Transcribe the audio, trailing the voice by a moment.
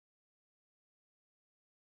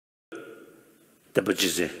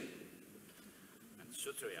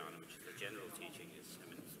Sutrayana, which is the general teaching,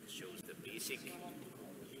 shows the basic.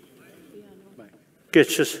 Get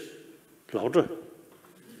just louder.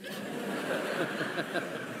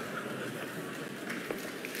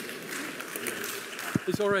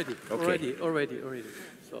 It's already.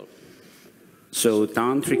 So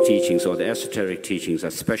tantric teachings or the esoteric teachings are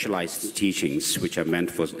specialized teachings which are meant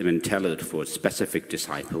tailored for specific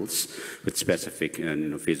disciples with specific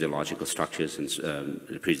physiological structures and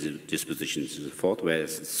predispositions and so forth,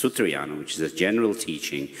 whereas Sutrayana, which is a general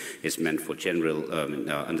teaching, is meant for general,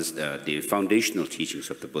 the foundational teachings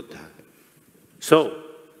of the Buddha. So,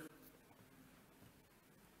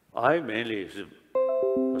 I mainly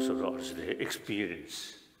the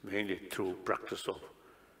experience, mainly through practice of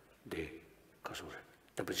the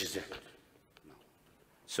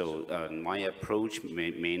So my approach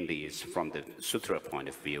mainly is from the sutra point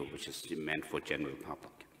of view, which is meant for general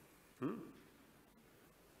public.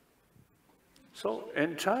 So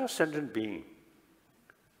entire sentient being,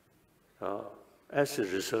 as a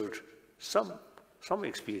result, some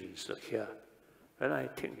experience here, and I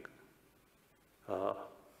think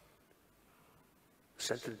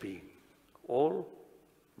sentient being, all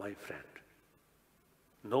my friend,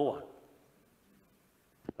 no one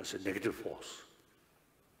as a negative force.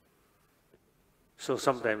 So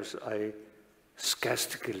sometimes I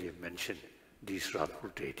sarcastically mention these wrathful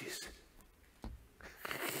deities.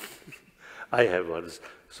 I have one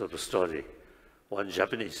sort of story. One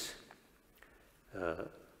Japanese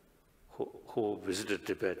who visited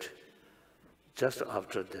Tibet, just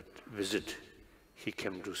after that visit, he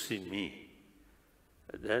came to see me.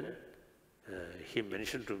 And then he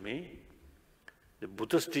mentioned to me the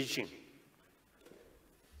Buddha's teaching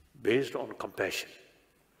based on compassion.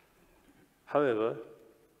 However,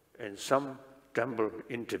 in some temple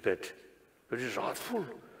in Tibet, there is wrathful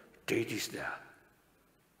deities there.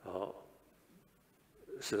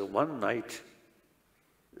 So one night,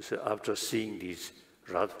 after seeing these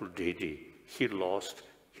wrathful deity, he lost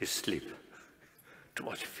his sleep. Too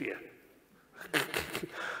much fear.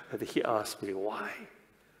 And he asked me why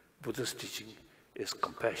Buddha's teaching is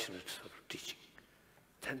compassionate sort of teaching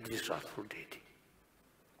than this wrathful deity.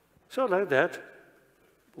 So like that,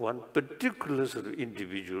 one particular sort of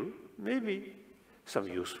individual may be some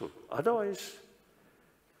useful. Otherwise,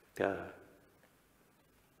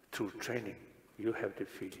 through training, you have the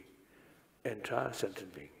feeling, entire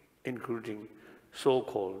sentient being, including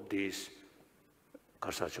so-called these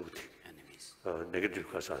kasajoti, enemies, negative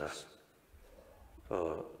kasara,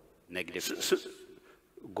 negative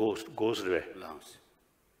goes away.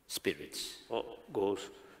 Spirits. Goes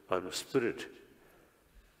from spirit.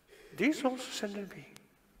 These also sentient beings.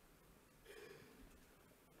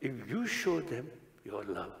 If you show them your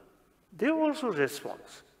love, they also respond.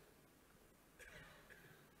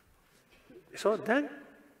 So then,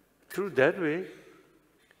 through that way,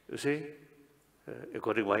 you see,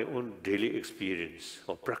 according to my own daily experience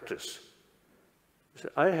or practice,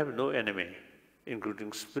 I have no enemy,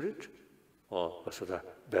 including spirit or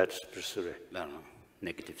bad spirit. No,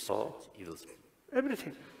 negative spirits, evil spirits.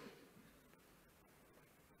 Everything.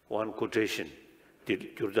 One quotation,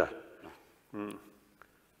 Gyurda.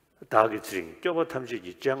 다기트링 껴버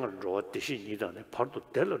탐지기 장을 로 대신이다네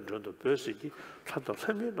발도 델런 정도 벌스지 찾다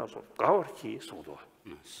설명나서 가와르기 송도.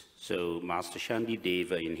 So Master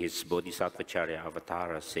Shantideva in his Bodhisattvacharya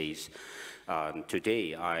Avatara says,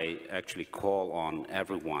 today I actually call on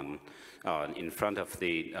everyone in front of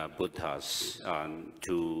the Buddhas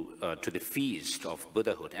to the feast of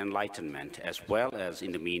Buddhahood, enlightenment, as well as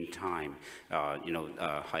in the meantime,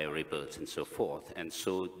 higher rebirths and so forth. And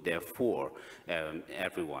so therefore,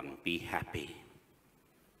 everyone be happy.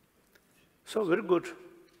 So very good,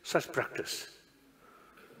 such practice.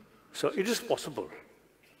 So it is possible,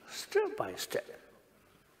 step by step,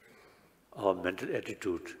 our mental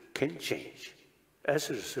attitude can change. As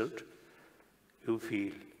a result, you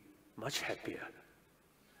feel much happier.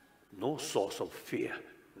 No source of fear,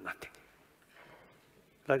 nothing.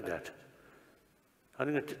 Like that. I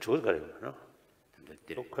think it's good, no?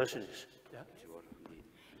 No questions. Yeah?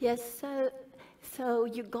 Yes, so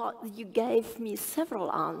you gave me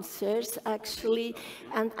several answers actually,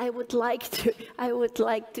 and I would like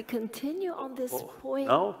to continue on this point.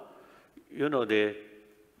 Now, the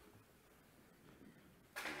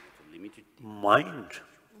mind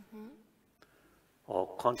or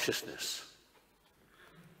consciousness,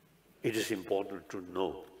 it is important to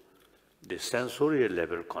know the sensorial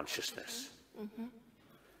level consciousness.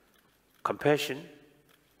 Compassion,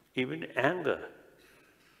 even anger,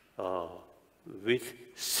 with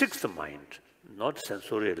sixth mind, not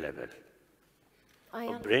sensorial level.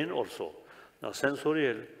 Brain also, Now,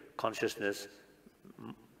 sensorial consciousness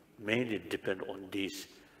mainly depend on these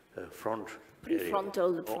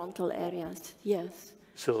prefrontal, the frontal areas, yes.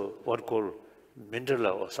 So what called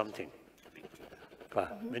medulla or something?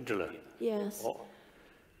 Medulla. Yes. Or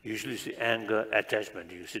usually see anger,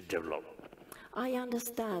 attachment, you see develop. I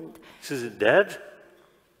understand. So that,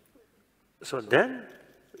 so then,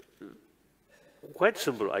 quite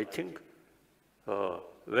simple, I think,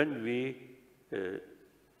 when we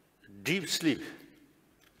deep sleep,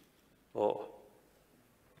 or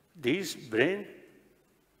these brain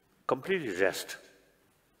completely rest,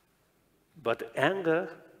 but anger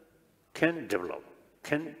can develop,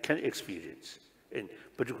 can experience, in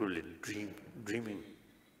particularly dreaming,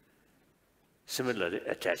 similarly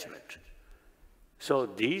attachment. So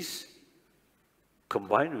these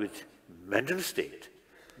combined with mental state,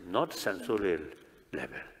 not sensorial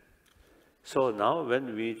level. So now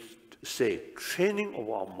when we say training of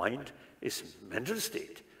our mind is mental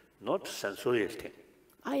state, not sensorial thing.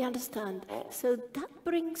 I understand. So that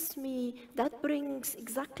brings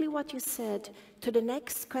exactly what you said to the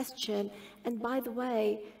next question. And by the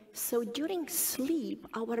way, so during sleep,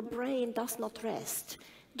 our brain does not rest.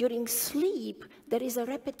 During sleep, there is a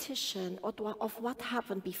repetition of what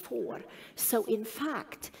happened before. So in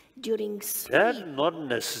fact, during sleep... That's not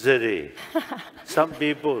necessary. Some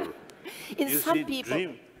people,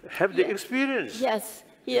 dream, have the experience. Yes,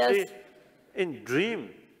 yes. See, in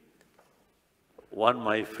dream, one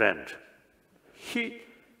my friend,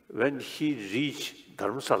 when he reached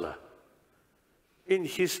Dharamsala, in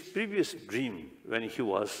his previous dream, when he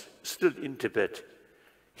was still in Tibet,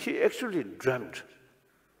 he actually dreamt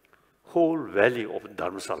whole valley of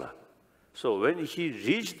Dharamsala. So when he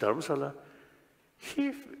reached Dharamsala,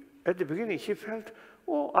 at the beginning he felt,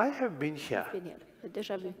 oh, I have been here.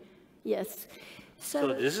 Déjà vu. Yes.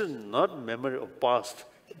 So this is not memory of past,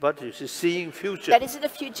 but you see, seeing future. That is in the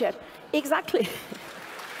future. Exactly.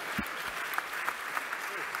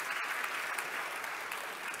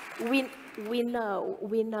 We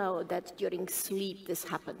know that during sleep this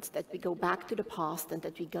happens, that we go back to the past and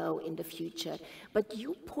that we go in the future. But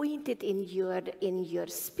you pointed in your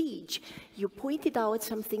speech, you pointed out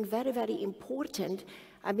something very, very important.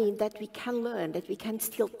 I mean, that we can learn, that we can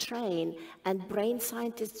still train, and brain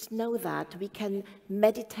scientists know that. We can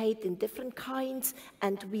meditate in different kinds,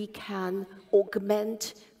 and we can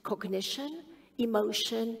augment cognition,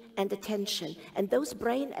 emotion, and attention. And those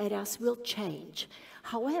brain areas will change.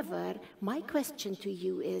 However, my question to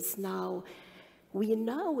you is now, we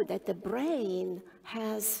know that the brain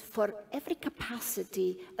has, for every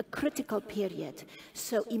capacity, a critical period.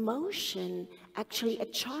 So emotion, actually a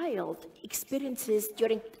child experiences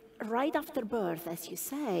right after birth, as you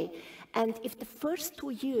say, and if the first 2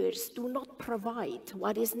 years do not provide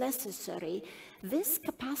what is necessary, this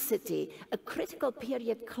capacity, a critical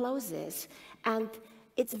period closes, and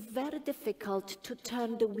it's very difficult to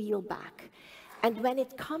turn the wheel back. And when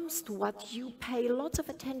it comes to what you pay lots of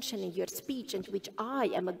attention in your speech, and which I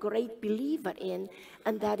am a great believer in,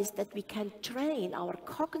 and that is that we can train our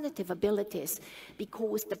cognitive abilities,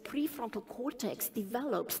 because the prefrontal cortex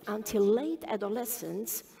develops until late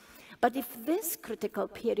adolescence. But if this critical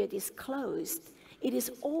period is closed, it is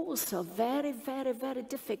also very, very, very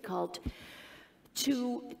difficult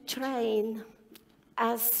to train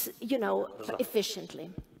as, efficiently.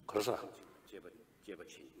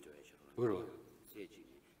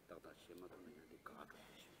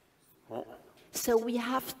 So we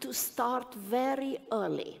have to start very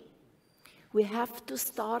early. We have to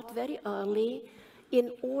start very early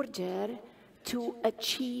in order to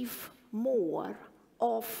achieve more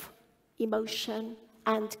of emotion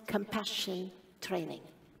and compassion training.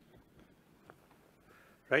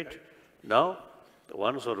 Right? Now,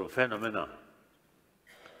 one sort of phenomena,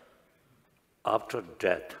 after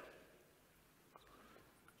death,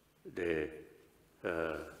 the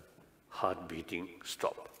heart beating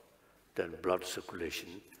stop, then blood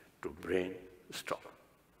circulation to brain stop.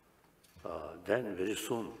 Then very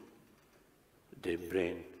soon, the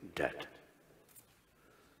brain dead.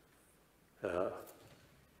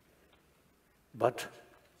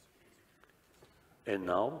 And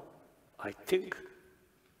now, I think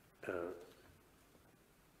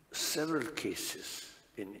several cases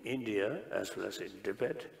in India as well as in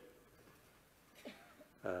Tibet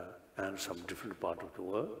and some different part of the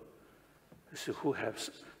world, so who have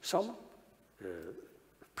some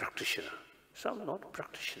practitioner, some not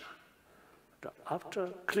practitioner. After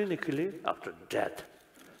clinically, after death,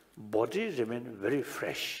 body remain very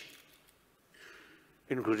fresh,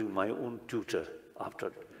 including my own tutor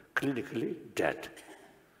after clinically dead.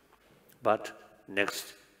 But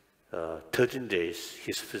next 13 days,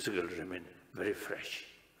 his physical remain very fresh.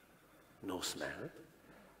 No smell,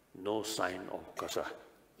 no sign of kasa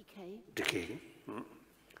decaying.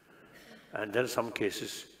 And then some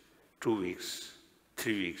cases, 2 weeks,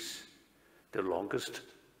 3 weeks. The longest,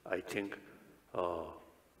 I think,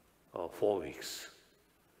 4 weeks.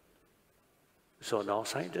 So now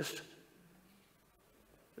scientists,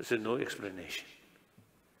 there's no explanation.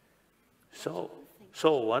 So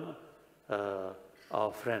one,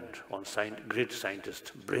 our friend, great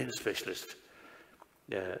scientist, brain specialist,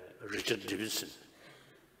 Richard Davidson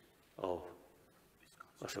of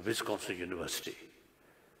Wisconsin University.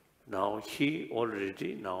 Now he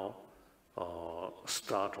already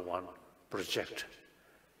start one project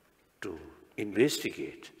to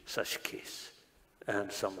investigate such case,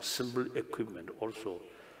 and some simple equipment also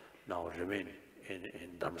now remain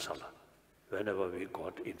in Dharamsala. Whenever we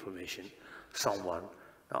got information, someone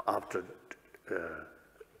after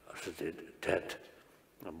the death,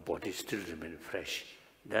 the body still remain fresh.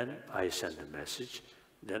 Then I send a message.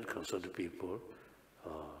 Then concerned people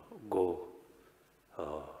go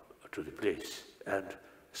to the place, and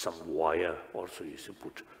some wire also used to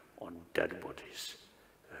put on dead bodies,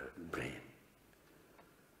 brain.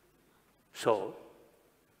 So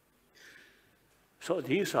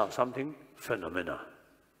these are something phenomena.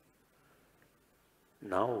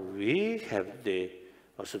 Now we have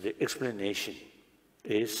also the explanation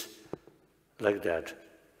is like that.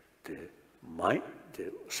 The mind,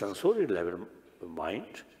 the sensory level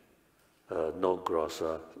mind, no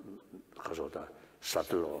grosser,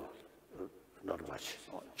 subtle or not much,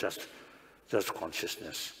 just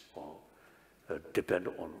consciousness, or depend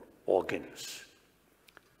on organs.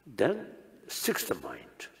 Then sixth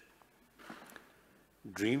mind,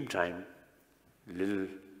 dream time, little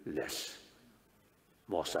less,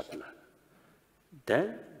 more subtler.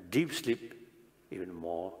 Then deep sleep, even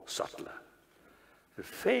more subtler. The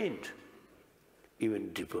faint,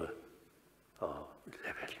 even deeper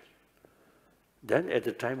level. Then at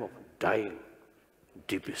the time of dying,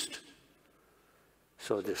 deepest.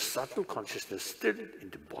 So the subtle consciousness still in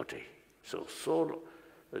the body. So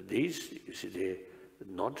these, you see, they're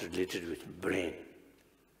not related with brain.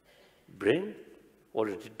 Brain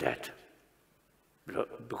already dead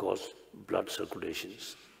because blood circulation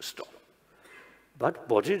stopped. But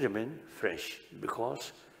body remain fresh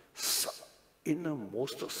because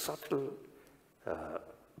innermost subtle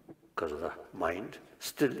mind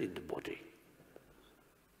still in the body.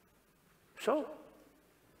 So,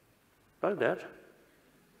 like that.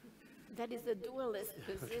 That is a dualist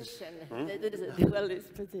position. That is a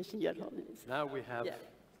dualist position, Your Holiness. Now we have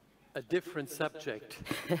a different subject.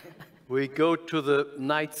 We go to the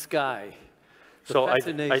night sky. So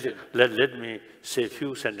let me say a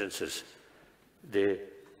few sentences.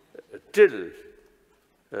 Till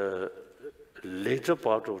later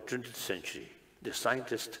part of 20th century, the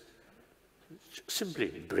scientists simply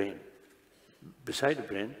brain. Beside the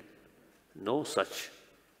brain, no such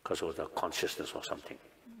consciousness or something.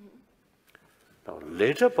 Now,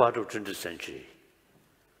 later part of 20th century,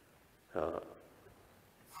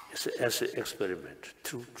 as an experiment,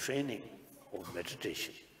 through training or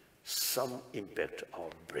meditation, some impact our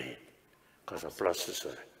brain, because of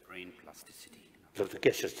plasticity. Brain plasticity.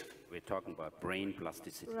 We're talking about brain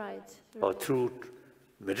plasticity. Right. Or through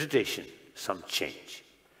meditation, some change.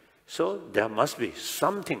 So there must be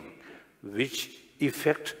something which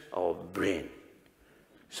affect our brain.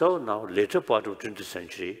 So now, later part of 20th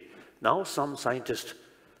century, now some scientists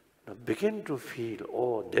begin to feel,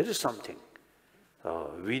 oh, there is something.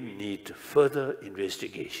 We need further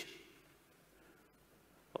investigation.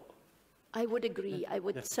 I would agree. I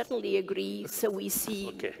would certainly agree. So we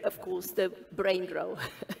see, of course, the brain grow.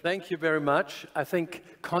 Thank you very much. I think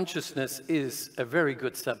consciousness is a very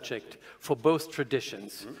good subject for both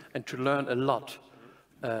traditions and to learn a lot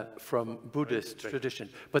from Buddhist tradition.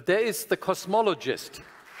 But there is the cosmologist.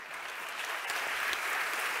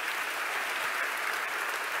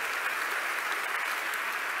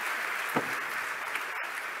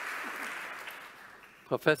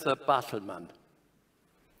 Professor Bartelmann.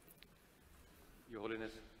 Your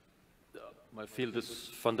Holiness, my field is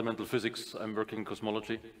fundamental physics. I'm working in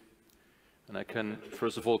cosmology. And I can,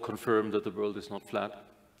 first of all, confirm that the world is not flat.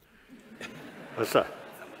 What's that?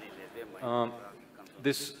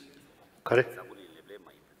 This... Correct?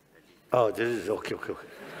 Oh, this is okay.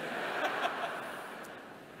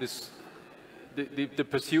 The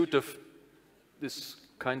pursuit of this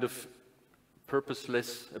kind of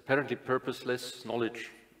apparently purposeless knowledge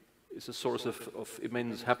is a source of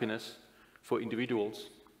immense happiness for individuals.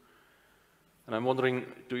 And I'm wondering,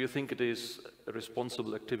 do you think it is a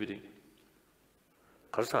responsible activity?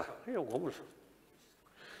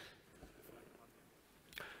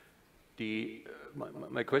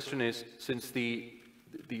 My question is, since the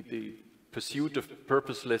pursuit of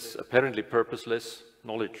purposeless, apparently purposeless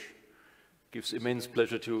knowledge gives immense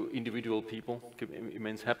pleasure to individual people, gives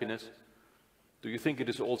immense happiness, do you think it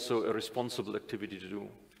is also a responsible activity to do?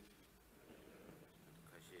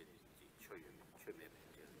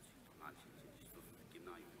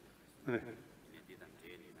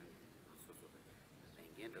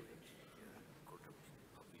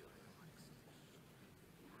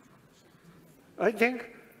 I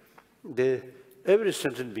think every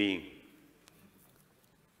sentient being,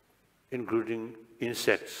 including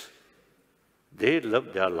insects, they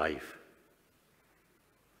love their life.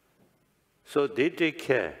 So they take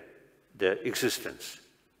care of their existence.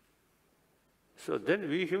 So then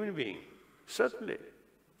we human beings, certainly,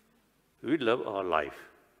 we love our life,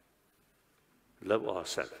 love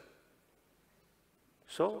ourselves.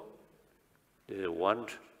 So they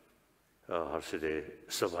want, how should they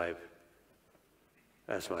survive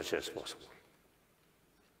as much as possible.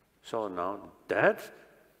 So now that,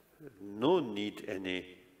 no need any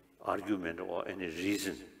argument or any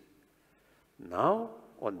reason. Now,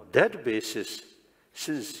 on that basis,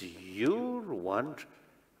 since you want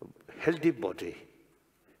a healthy body,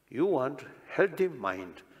 you want healthy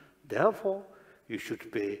mind, therefore you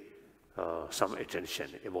should pay some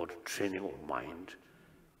attention about training of mind,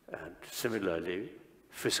 and similarly,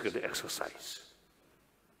 physical exercise.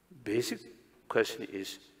 Basic question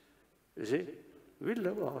is, you see, we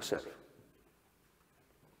love ourselves.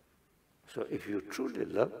 So if you truly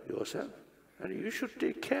love yourself, and you should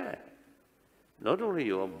take care, not only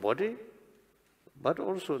your body, but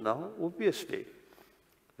also now, obviously,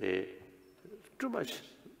 too much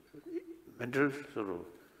mental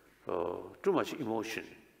too much emotion,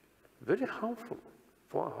 very harmful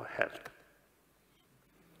for our health.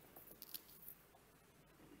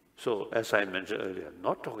 So, as I mentioned earlier,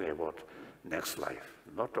 not talking about next life,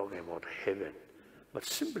 not talking about heaven, but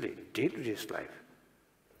simply day-to-day life,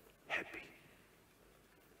 happy.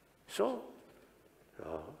 So,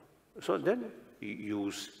 so then you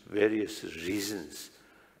use various reasons,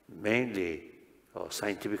 mainly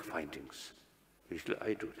scientific findings. Usually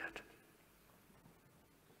I do that.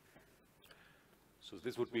 So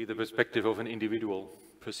this would be the perspective of an individual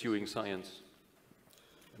pursuing science.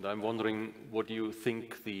 And I'm wondering what you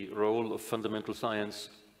think the role of fundamental science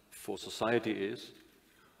for society is,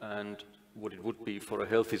 and what it would be for a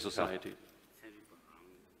healthy society.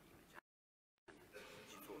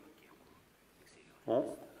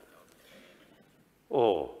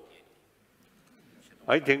 Oh,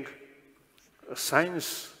 I think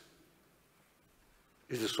science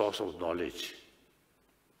is the source of knowledge.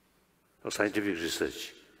 Scientific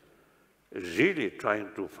research is really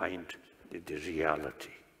trying to find the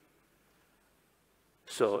reality.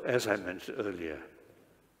 So, as I mentioned earlier,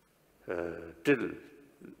 till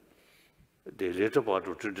the later part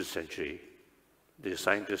of the 20th century, the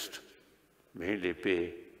scientists mainly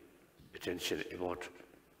pay attention about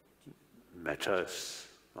matters.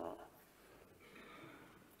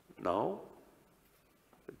 Now,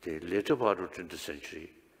 the later part of the 20th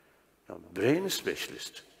century, brain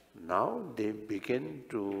specialists, now they begin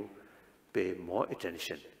to pay more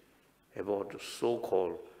attention about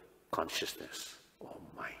so-called consciousness or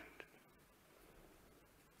mind.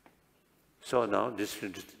 So now this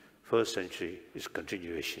 21st century is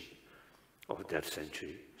continuation of that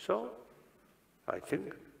century. So I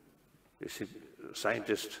think you see,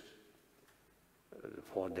 scientists,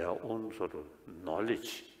 for their own sort of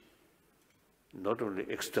knowledge, not only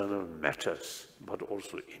external matters, but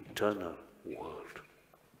also internal world.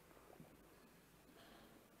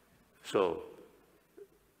 So,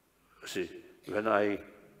 see, when I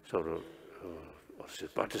sort of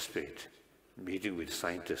participate, meeting with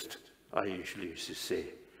scientists, I usually used to say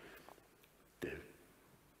that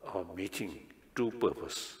our meeting, two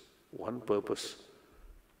purposes. One purpose,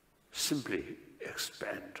 simply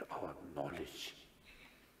expand our knowledge.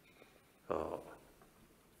 Up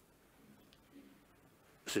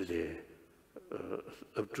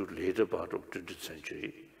to later part of 20th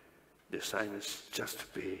century, the science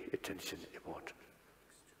just pay attention about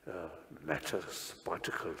matters,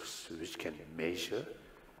 particles, which can measure,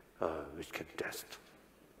 which can test.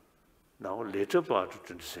 Now, later part of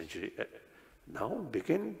 20th century, now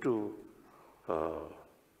begin to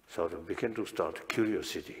start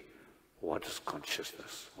curiosity. What is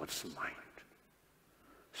consciousness? What is mind?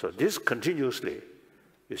 So this continuously,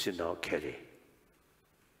 you see, now carry.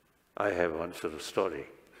 I have one sort of story.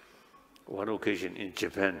 One occasion in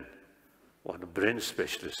Japan, one brain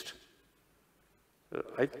specialist,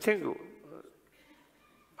 I think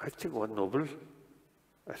one Nobel,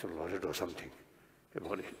 I think laureate or something,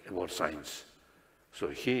 about science. So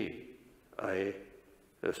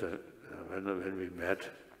when we met,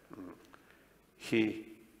 he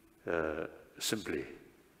simply,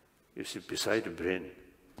 you see, beside the brain,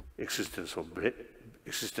 existence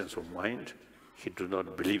of mind, he do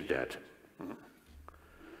not believe that.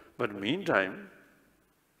 But meantime,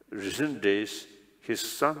 recent days, his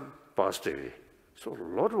son passed away. So a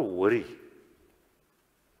lot of worry.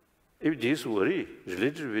 If this worry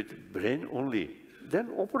related with brain only, then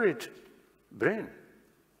operate brain.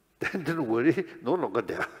 Then worry no longer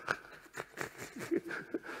there.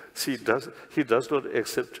 See, he does not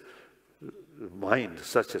accept mind,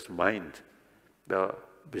 such as mind,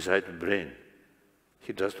 beside the brain.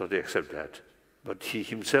 He does not accept that. But he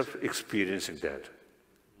himself experiencing that.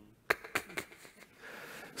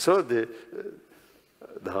 So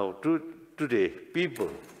now today, people,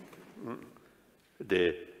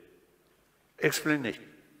 the explanation,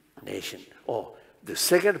 or the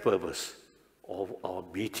second purpose of our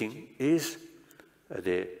meeting is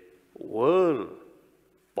the world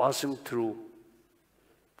passing through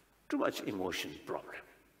too much emotion problem.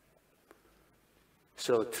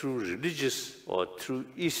 So through religious or through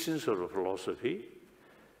Eastern sort of philosophy,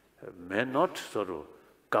 may not sort of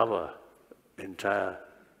cover entire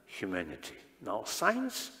humanity. Now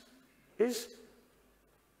science is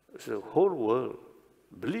the whole world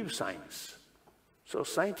believes science. So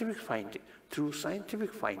scientific finding, through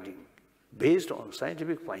scientific finding, based on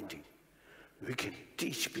scientific finding, we can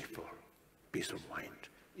teach people peace of mind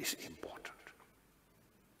is important.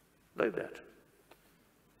 Like that.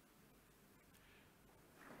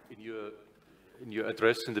 In your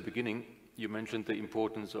address in the beginning, you mentioned the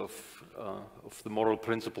importance of the moral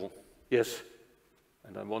principle. Yes.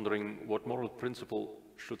 And I'm wondering, what moral principle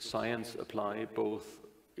should science apply both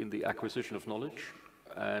in the acquisition of knowledge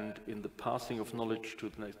and in the passing of knowledge to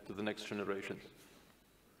the next generations?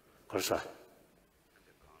 Kongresshaus.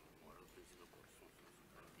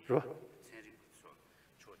 Sure.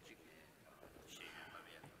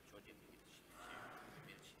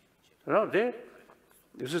 Now this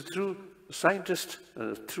is through scientists,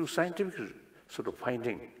 through scientific sort of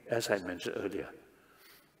finding, as I mentioned earlier,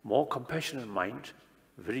 more compassionate mind,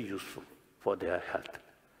 very useful for their health.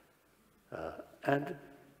 And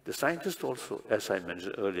the scientists also, as I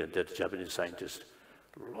mentioned earlier, that Japanese scientist,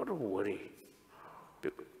 a lot of worry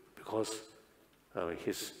because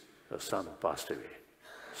his son passed away.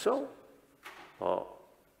 So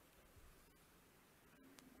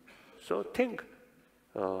think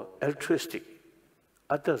altruistic,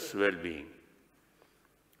 others' well-being.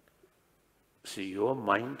 See, your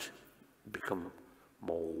mind become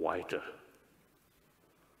more wider.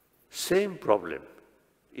 Same problem,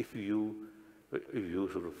 if you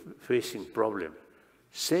sort of facing problem,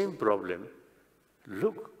 same problem,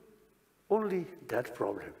 look, only that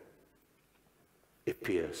problem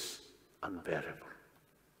appears unbearable.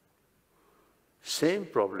 Same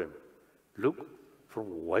problem, look from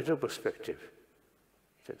a wider perspective.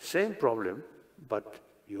 Same problem, but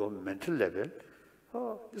your mental level,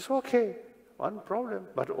 oh, it's okay, one problem,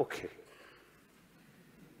 but okay.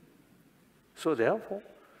 So therefore,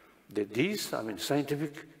 these,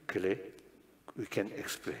 scientifically, we can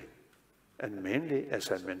explain. And mainly, as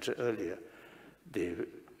I mentioned earlier,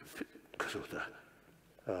 because of the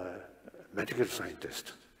medical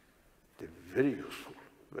scientists, they're very useful,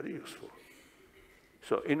 very useful.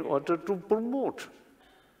 So in order to promote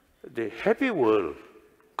the happy world,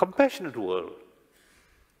 compassionate world,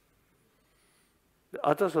 the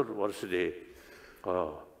others are what's the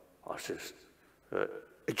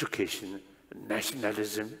education,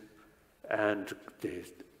 nationalism, and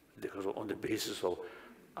because on the basis of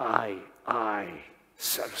I,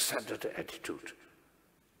 self-centered attitude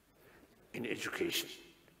in education.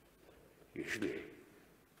 Usually,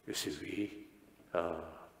 you see, we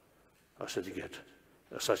also get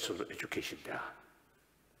such sort of education there.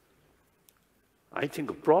 I think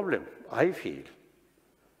the problem, I feel,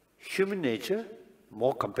 human nature,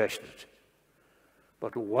 more compassionate.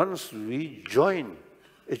 But once we join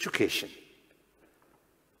education,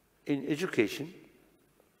 in education,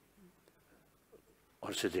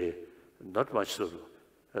 also they not much sort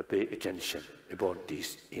of pay attention about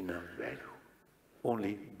this inner value,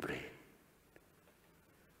 only brain.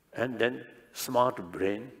 And then smart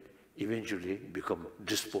brain eventually become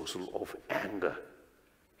disposal of anger,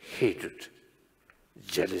 hatred,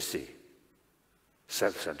 jealousy,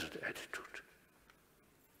 self-centered attitude.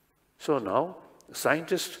 So now,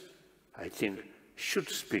 scientists, I think, should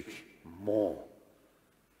speak more.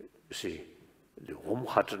 You see, the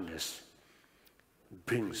warm-heartedness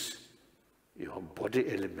brings your body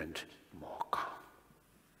element more calm.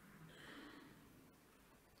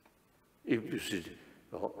 If you see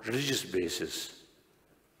religious basis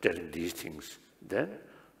telling these things, then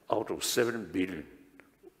out of 7 billion,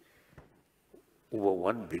 over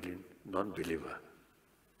 1 billion non-believer.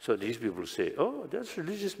 So these people say, oh, that's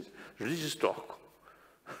religious talk.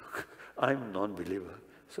 I'm non-believer.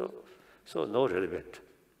 So no relevant.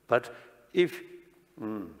 But if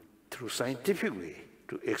through scientific way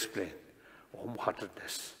to explain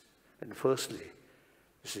wholeheartedness, and firstly,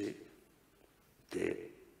 see,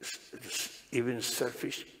 even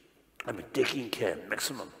selfish, taking care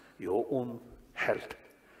maximum your own health.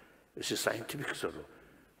 This is scientific sort of,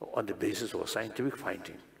 on the basis of scientific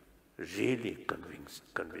finding, really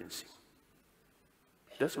convincing.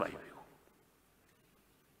 That's my view.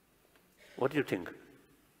 What do you think?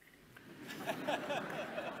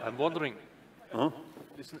 I'm wondering,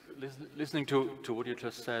 listening to what you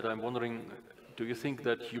just said, I'm wondering, do you think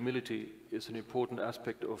that humility is an important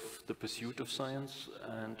aspect of the pursuit of science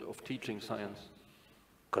and of teaching science?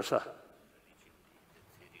 Kasa?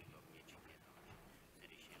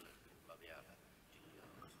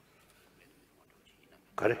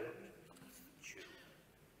 Correct.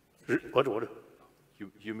 What?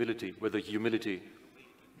 Humility, whether humility.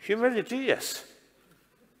 Humility, yes.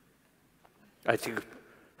 I think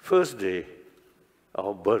first day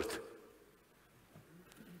of birth,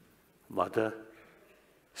 mother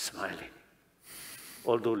smiling,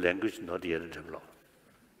 although language not yet developed,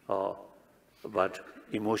 but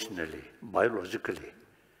emotionally, biologically,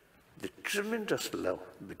 the tremendous love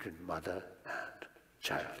between mother and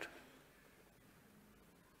child.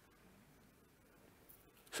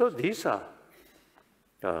 So these are,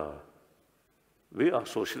 we are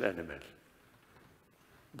social animal,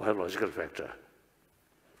 biological factor.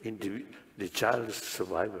 The child's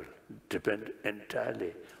survival depends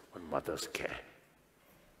entirely on mother's care.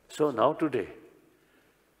 So now today,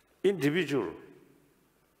 individual,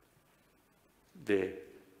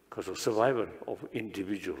 because of survival of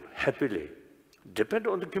individual happily depend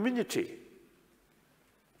on the community.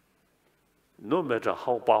 No matter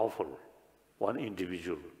how powerful one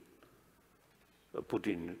individual put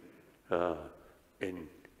in a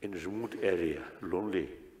remote area, lonely,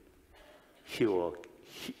 she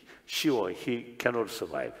or he cannot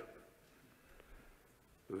survive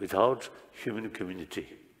without human community.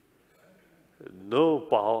 No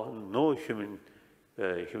power, no human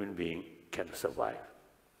being can survive.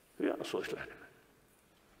 We are a social animal.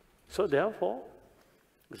 So therefore,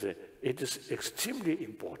 it is extremely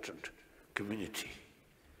important, community.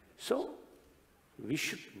 So we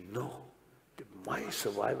should know that my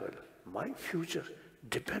survival, my future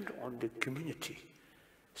depend on the community.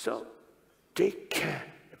 So take care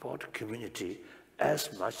about the community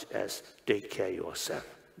as much as take care yourself,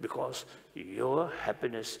 because your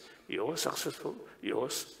happiness, your successful,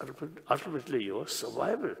 ultimately your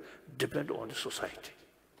survival depend on the society.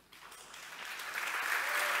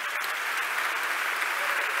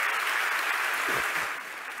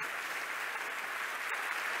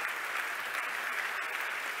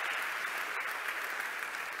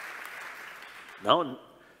 Now,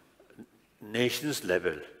 nations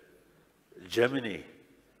level, Germany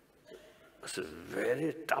was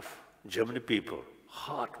very tough. German people,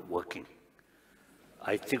 hard working.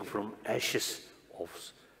 I think from ashes of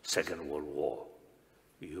Second World War,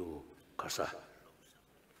 you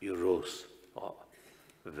rose,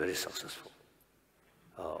 very successful.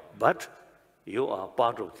 But you are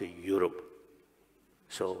part of the Europe,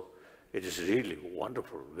 so it is really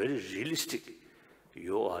wonderful, very realistic.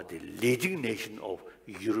 You are the leading nation of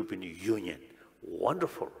European Union.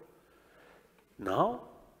 Wonderful. Now,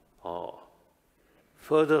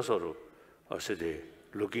 further sort of,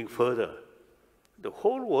 looking further, the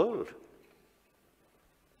whole world,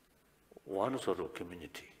 one sort of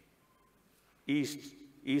community.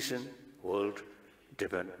 Eastern world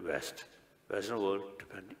depend West. Western world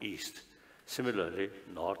depend East. Similarly,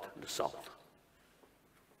 North and South.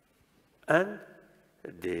 And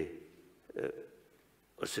the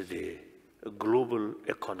global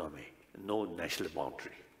economy, no national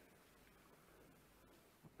boundary.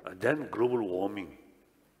 And then global warming,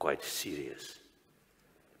 quite serious.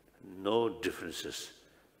 No differences,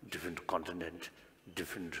 different continent,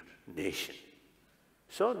 different nation.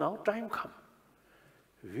 So now time comes.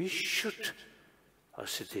 We should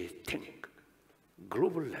think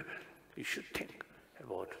global level. We should think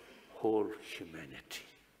about whole humanity.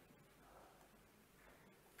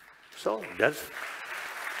 So that's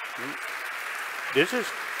this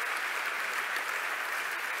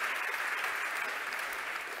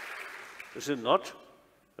is not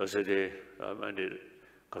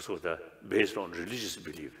based on religious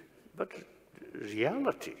belief, but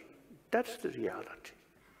reality. That's the reality.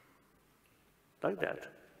 like that.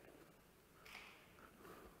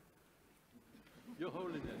 Your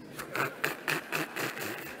Holiness.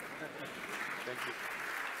 Thank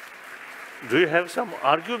you. Do you have some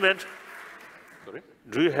argument? Sorry?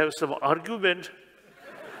 Do you have some argument?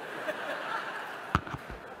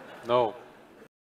 No.